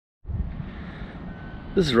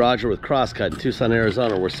This is Roger with Crosscut in Tucson,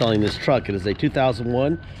 Arizona. We're selling this truck. It is a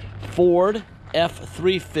 2001 Ford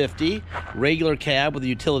F350 regular cab with a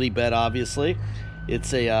utility bed, obviously.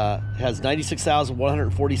 It's a has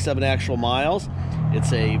 96,147 actual miles.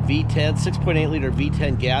 It's a V10, 6.8 liter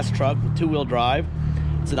V10 gas truck with two-wheel drive.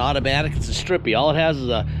 It's an automatic. It's a strippy. All it has is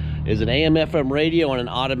an AM/FM radio and an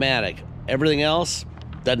automatic. Everything else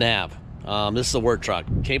doesn't have. This is a work truck.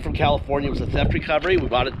 Came from California. It was a theft recovery. We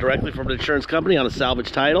bought it directly from an insurance company on a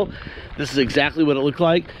salvage title. This is exactly what it looked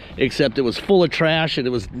like, except it was full of trash and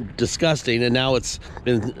it was disgusting, and now it's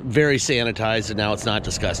been very sanitized and now it's not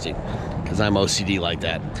disgusting because I'm OCD like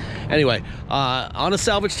that. Anyway, on a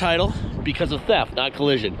salvage title because of theft, not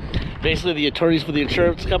collision. Basically, the attorneys for the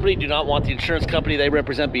insurance company do not want the insurance company they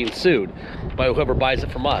represent being sued by whoever buys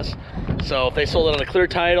it from us. So if they sold it on a clear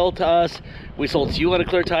title to us, we sold it to you on a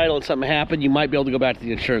clear title, and something happened, you might be able to go back to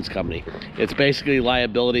the insurance company. It's basically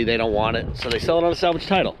liability. They don't want it, so they sell it on a salvage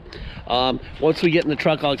title. Once we get in the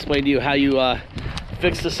truck, I'll explain to you how you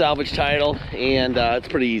fix the salvage title, and it's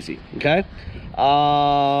pretty easy, okay?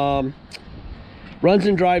 Runs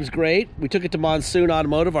and drives great. We took it to Monsoon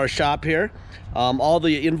Automotive, our shop here. All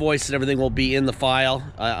the invoices and everything will be in the file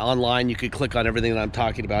online. You could click on everything that I'm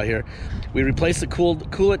talking about here. We replaced the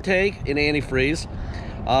coolant tank in antifreeze.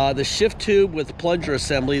 The shift tube with plunger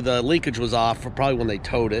assembly, the linkage was off probably when they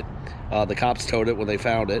towed it. The cops towed it when they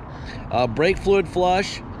found it. Brake fluid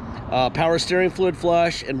flush, power steering fluid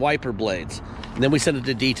flush, and wiper blades. And then we sent it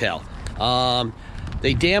to detail.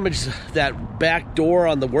 They damaged that back door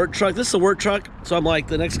on the work truck. This is a work truck, so I'm like,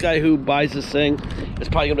 the next guy who buys this thing is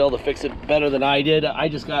probably gonna be able to fix it better than I did. I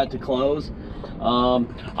just got it to close. I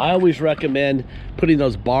always recommend putting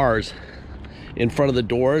those bars in front of the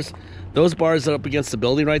doors. Those bars that are up against the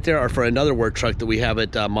building right there are for another work truck that we have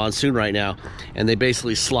at Monsoon right now, and they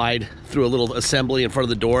basically slide through a little assembly in front of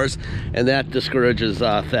the doors, and that discourages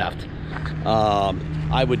theft.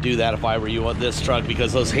 I would do that if I were you on this truck,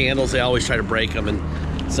 because those handles, they always try to break them, and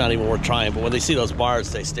it's not even worth trying. But when they see those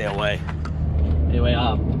bars, they stay away. Anyway,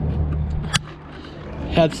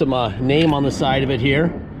 had some name on the side of it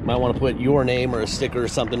here. Might want to put your name or a sticker or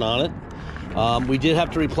something on it. We did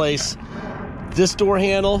have to replace this door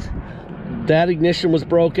handle. That ignition was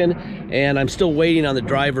broken, and I'm still waiting on the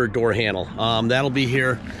driver door handle. That'll be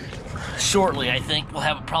here shortly, I think. We'll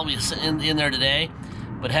have it probably in there today,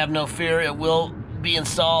 but have no fear, it will be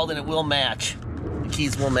installed and it will match. The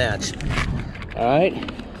keys will match. All right.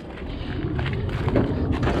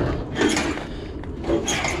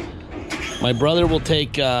 My brother will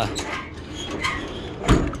take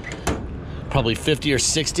probably 50 or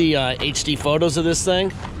 60 HD photos of this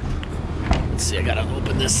thing. Let's see, I gotta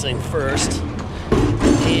open this thing first.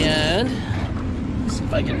 And see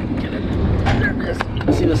if I can get it. There it is. You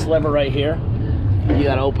can see this lever right here? You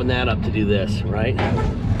gotta open that up to do this, right?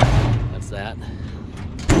 That's that.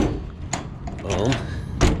 Boom.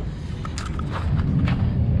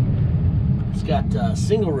 It's got a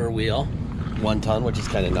single rear wheel, 1 ton, which is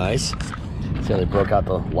kind of nice. See how they broke out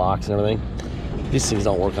the locks and everything? These things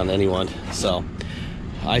don't work on anyone, so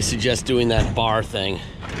I suggest doing that bar thing.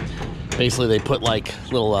 Basically, they put like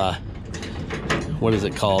little, what is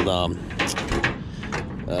it called?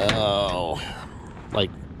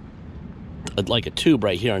 Like a tube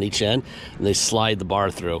right here on each end, and they slide the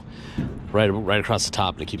bar through right across the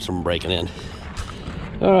top, and it keeps them from breaking in.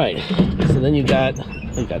 All right, so then you got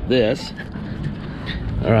this.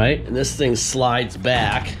 All right, and this thing slides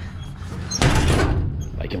back.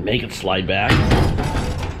 If I can make it slide back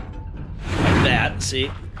like that.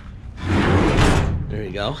 See? There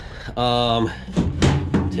you go.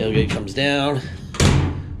 Tailgate comes down.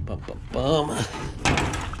 Bum, bum, bum. Let's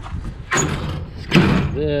go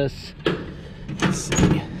like this. Let's see.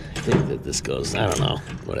 I think that this goes, I don't know,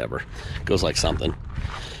 whatever. It goes like something.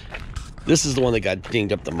 This is the one that got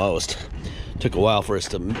dinged up the most. Took a while for us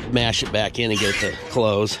to mash it back in and get it to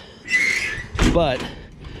close. But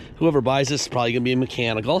whoever buys this is probably gonna be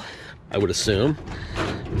mechanical, I would assume,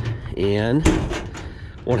 and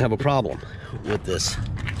won't have a problem with this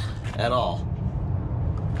at all.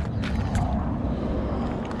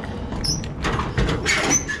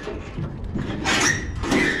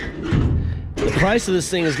 The price of this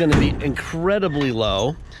thing is going to be incredibly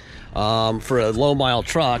low for a low mile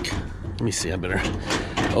truck. Let me see, I better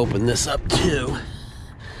open this up too.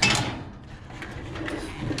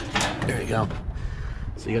 There you go.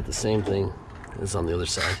 So you got the same thing as on the other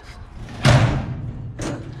side.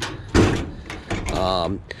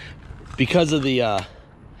 Because of the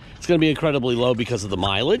it's going to be incredibly low because of the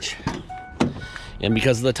mileage and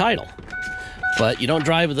because of the title. But you don't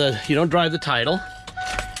drive the title.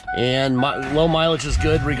 And low mileage is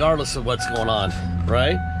good regardless of what's going on,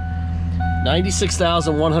 right?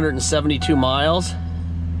 96,172 miles.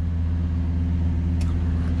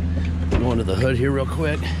 Go into the hood here real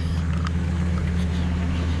quick.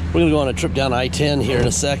 We're gonna go on a trip down I-10 here in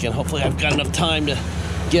a second. Hopefully I've got enough time to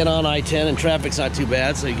get on I-10 and traffic's not too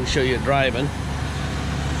bad, so you can show you it driving.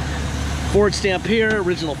 Ford stamp here,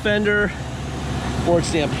 original fender. Ford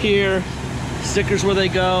stamp here. Stickers where they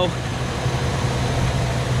go.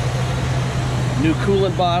 New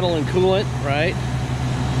coolant bottle and coolant, right?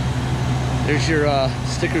 There's your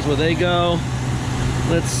stickers where they go.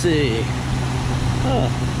 Let's see.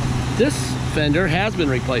 This fender has been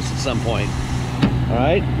replaced at some point. All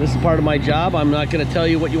right, this is part of my job. I'm not going to tell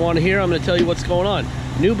you what you want to hear. I'm going to tell you what's going on.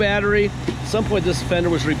 New battery. At some point this fender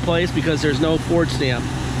was replaced because there's no Ford stamp.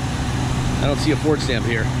 I don't see a Ford stamp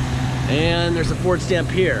here. And there's a Ford stamp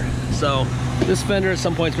here. So this fender at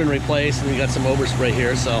some point's been replaced, and we got some overspray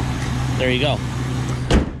here. So there you go.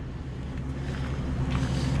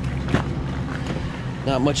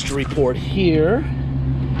 Not much to report here.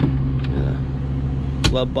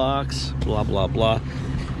 Glove box, blah, blah, blah.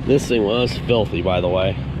 This thing was filthy, by the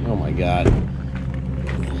way. Oh my God.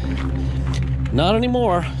 Not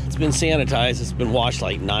anymore. It's been sanitized. It's been washed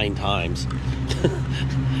like 9 times.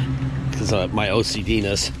 Because of my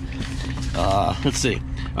OCD-ness. Let's see.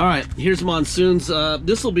 All right, here's monsoons.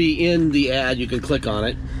 This will be in the ad. You can click on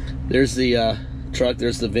it. There's the truck.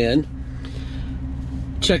 There's the VIN.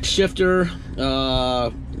 Check shifter.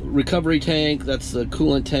 Recovery tank. That's the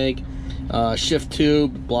coolant tank. Shift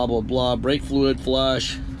tube, blah, blah, blah, brake fluid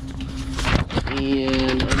flush,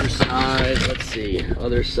 and other side, let's see,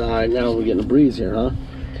 other side, now we're getting a breeze here, huh?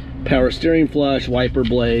 Power steering flush, wiper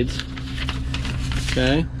blades,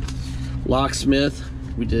 okay, locksmith,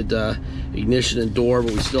 we did ignition and door,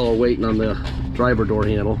 but we still are waiting on the driver door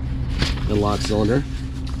handle and lock cylinder.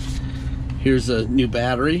 Here's a new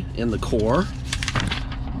battery in the core.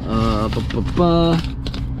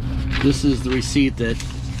 This is the receipt that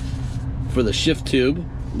for the shift tube.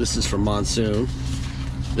 This is from Monsoon.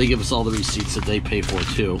 They give us all the receipts that they pay for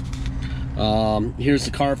too. Here's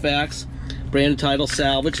the Carfax. Branded title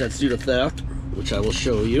salvage, that's due to theft, which I will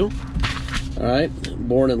show you. All right,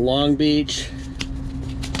 born in Long Beach.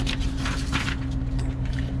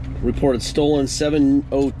 Reported stolen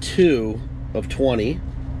 7/02 of 20.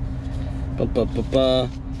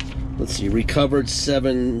 Let's see, recovered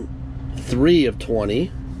 7/3 of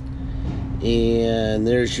 20. And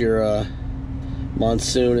there's your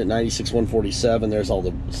Monsoon at 96,147. There's all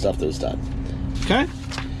the stuff that was done. Okay,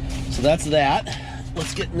 so that's that.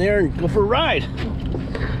 Let's get in there and go for a ride.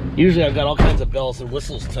 Usually I've got all kinds of bells and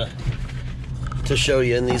whistles to show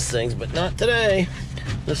you in these things, but not today.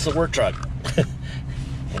 This is a work truck.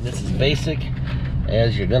 And this is basic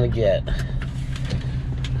as you're gonna get.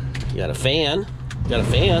 You got a fan.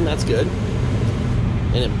 That's good.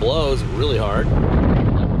 And it blows really hard.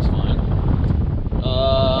 That works fine.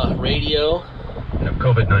 Radio.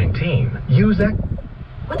 COVID-19. Use that.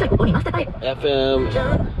 FM.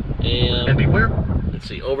 And beware. Let's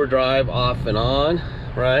see, overdrive off and on,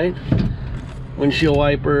 right? Windshield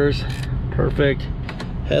wipers, perfect.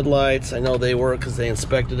 Headlights, I know they work because they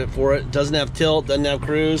inspected it for it. Doesn't have tilt, doesn't have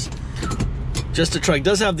cruise. Just a truck.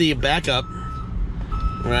 Does have the backup,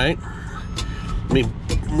 right? Let me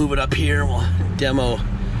move it up here. We'll demo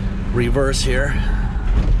reverse here.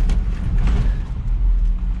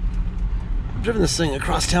 I've driven this thing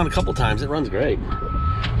across town a couple times. It runs great.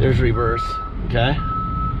 There's reverse, okay?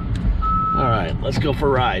 All right, let's go for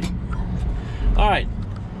a ride. All right,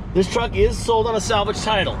 this truck is sold on a salvage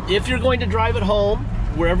title. If you're going to drive it home,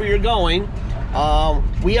 wherever you're going,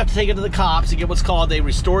 we have to take it to the cops to get what's called a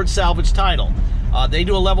restored salvage title. They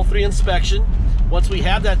do a level 3 inspection. Once we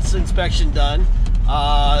have that inspection done,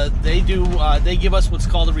 they give us what's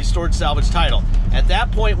called a restored salvage title. At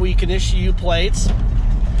that point, we can issue you plates,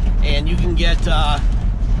 and you can get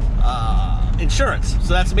insurance.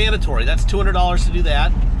 So that's mandatory. That's $200 to do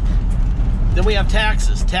that. Then we have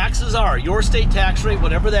taxes. Taxes are your state tax rate,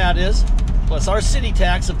 whatever that is, plus our city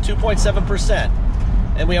tax of 2.7%.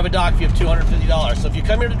 And we have a dock fee of $250. So if you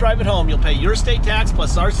come here to drive it home, you'll pay your state tax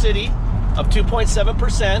plus our city of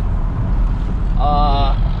 2.7%.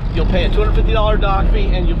 You'll pay a $250 dock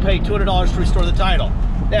fee, and you'll pay $200 to restore the title.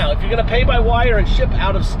 Now, if you're going to pay by wire and ship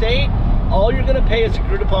out of state, all you're going to pay is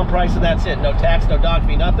agreed upon price, and that's it. No tax, no dock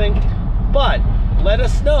fee, nothing. But let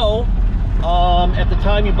us know at the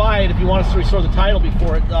time you buy it if you want us to restore the title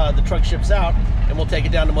before the truck ships out, and we'll take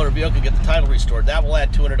it down to motor vehicle and get the title restored. That will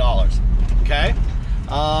add $200. Okay.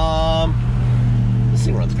 This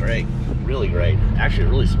thing runs great, really great. Actually, a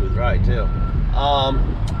really smooth ride too.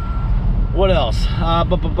 What else?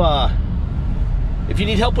 If you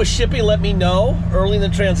need help with shipping, let me know early in the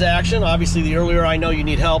transaction. Obviously, the earlier I know you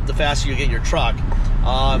need help, the faster you get your truck.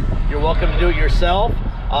 You're welcome to do it yourself.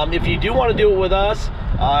 If you do want to do it with us,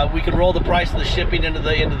 we can roll the price of the shipping into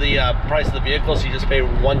the price of the vehicle, so you just pay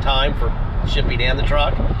one time for shipping and the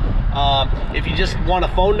truck. If you just want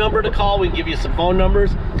a phone number to call, we can give you some phone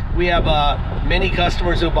numbers. We have many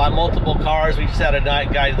customers who buy multiple cars. We just had a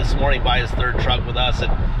guy this morning buy his third truck with us, and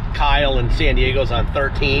Kyle in San Diego's on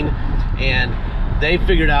 13, and they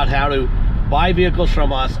figured out how to buy vehicles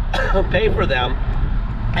from us, pay for them,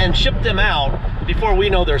 and ship them out before we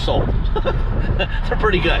know they're sold. They're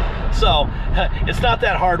pretty good. So it's not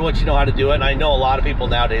that hard once you know how to do it, and I know a lot of people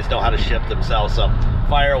nowadays know how to ship themselves, so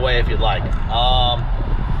fire away if you'd like.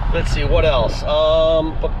 Let's see, what else?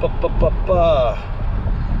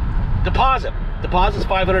 Deposit. Deposit's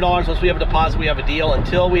 $500. Once we have a deposit, we have a deal.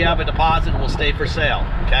 Until we have a deposit, we'll stay for sale,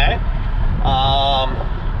 okay?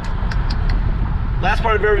 Last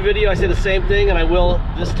part of every video, I say the same thing, and I will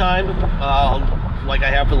this time, like I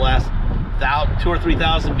have for the last 2,000 or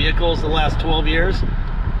 3,000 vehicles in the last 12 years.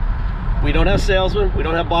 We don't have salesmen. We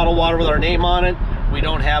don't have bottled water with our name on it. We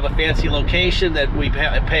don't have a fancy location that we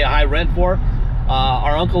pay a high rent for.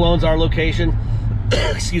 Our uncle owns our location,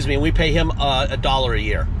 excuse me, and we pay him $1 a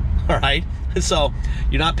year, all right? So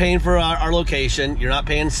you're not paying for our location, you're not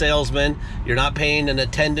paying salesmen, you're not paying an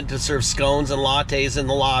attendant to serve scones and lattes in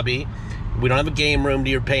the lobby. We don't have a game room that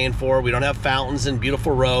you're paying for. We don't have fountains and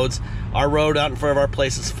beautiful roads. Our road out in front of our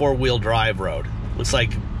place is four-wheel drive road. Looks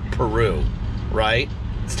like Peru, right?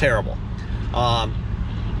 It's terrible.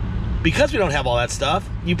 Because we don't have all that stuff,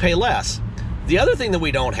 you pay less. The other thing that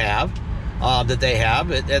we don't have, that they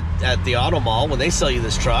have at the auto mall when they sell you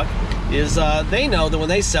this truck, is they know that when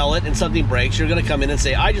they sell it and something breaks, you're going to come in and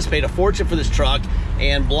say, I just paid a fortune for this truck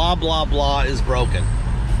and blah, blah, blah is broken.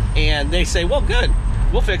 And they say, well, good,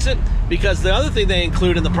 we'll fix it. Because the other thing they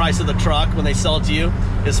include in the price of the truck when they sell it to you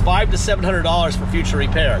is $500 to $700 for future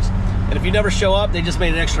repairs. And if you never show up, they just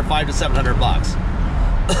made an extra $500 to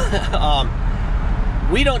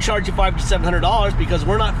 $700. We don't charge you $500 to $700 because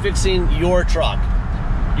we're not fixing your truck.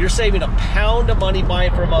 You're saving £1 of money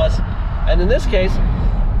buying from us. And in this case,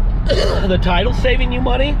 the title's saving you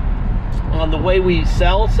money. The way we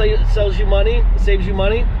sell saves you money.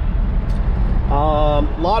 A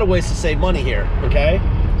lot of ways to save money here, okay?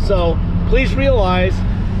 So please realize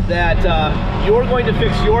that you're going to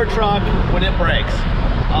fix your truck when it breaks.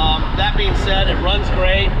 That being said, it runs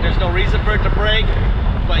great. There's no reason for it to break,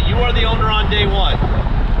 but you are the owner on day one.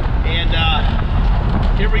 And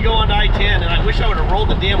here we go on to I-10, and I wish I would have rolled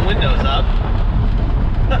the damn windows up.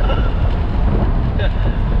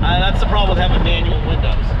 That's the problem with having manual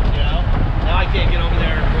windows, you know? Now I can't get over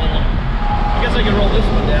there and roll them. I guess I can roll this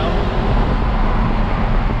one down.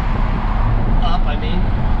 Up, I mean.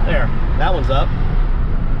 There, that one's up.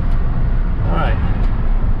 All right.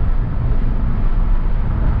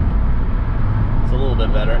 It's a little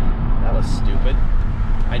bit better. That was stupid.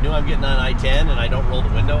 I knew I'm getting on I-10 and I don't roll the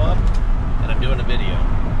window up, and I'm doing a video.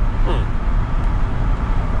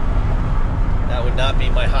 That would not be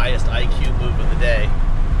my highest IQ move of the day.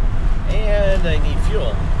 And I need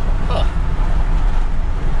fuel. Huh.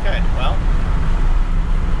 Okay, well.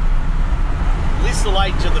 At least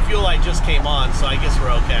the fuel light just came on, so I guess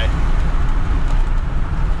we're okay.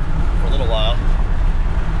 For a little while.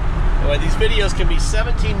 Anyway, these videos can be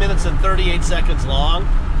 17 minutes and 38 seconds long.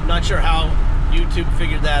 I'm not sure how YouTube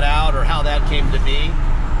figured that out or how that came to be,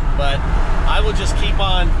 but I will just keep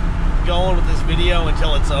on going with this video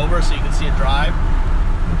until it's over so you can see it drive.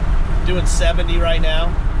 I'm doing 70 right now.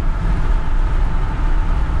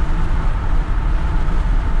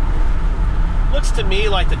 Looks to me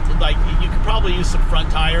like you could probably use some front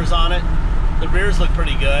tires on it. The rears look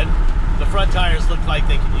pretty good. The front tires look like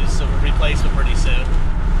they could use some replacement pretty soon.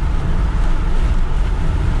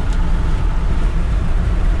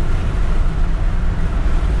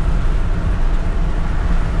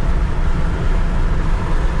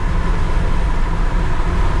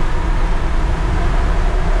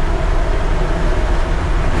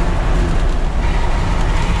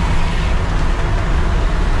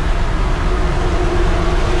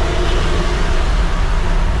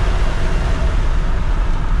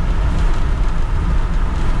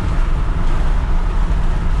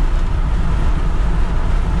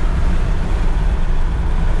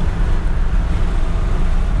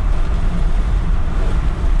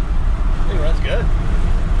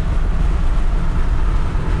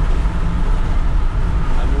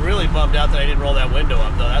 Bummed out that I didn't roll that window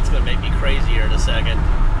up, though. That's going to make me crazy here in a second.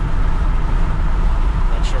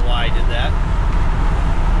 Not sure why I did that.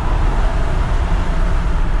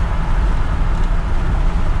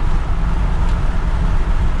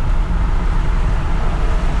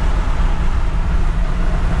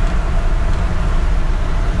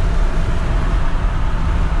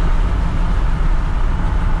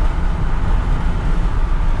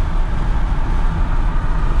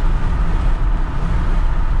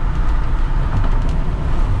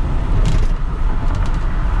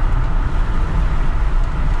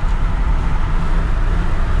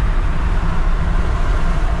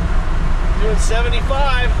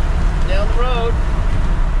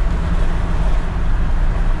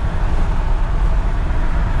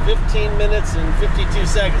 13 minutes and 52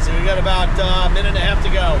 seconds. So we got about a minute and a half to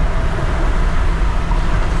go.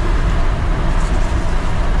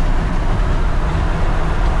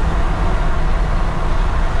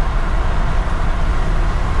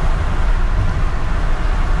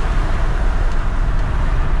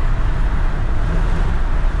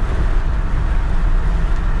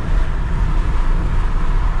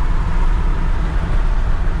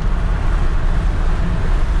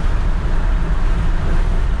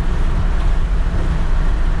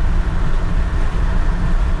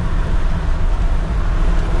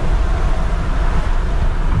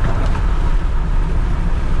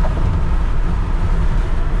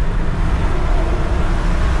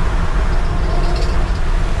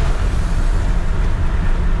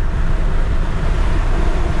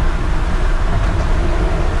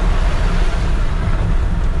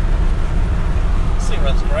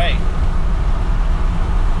 Runs great. In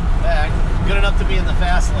fact, good enough to be in the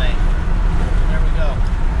fast lane. There we go.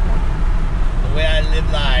 The way I live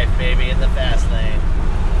life, baby, in the fast lane.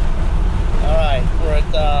 Alright, we're at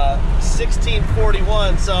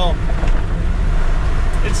 1641, so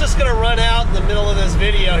it's just going to run out in the middle of this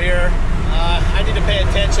video here. I need to pay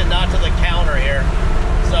attention not to the counter here.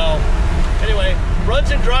 So, anyway, runs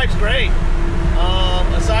and drives great.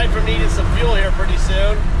 Aside from needing some fuel here pretty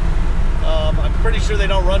soon. I'm pretty sure they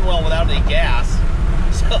don't run well without any gas,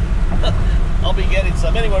 so I'll be getting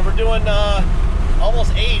some. Anyway, we're doing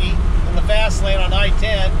almost 80 in the fast lane on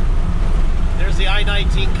I-10. There's the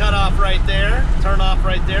I-19 cutoff right there, turn off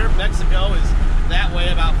right there. Mexico is that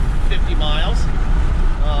way about 50 miles.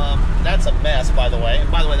 That's a mess, by the way.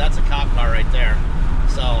 And by the way, that's a cop car right there.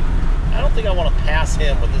 So I don't think I want to pass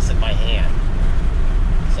him with this in my hand.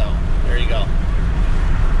 So there you go.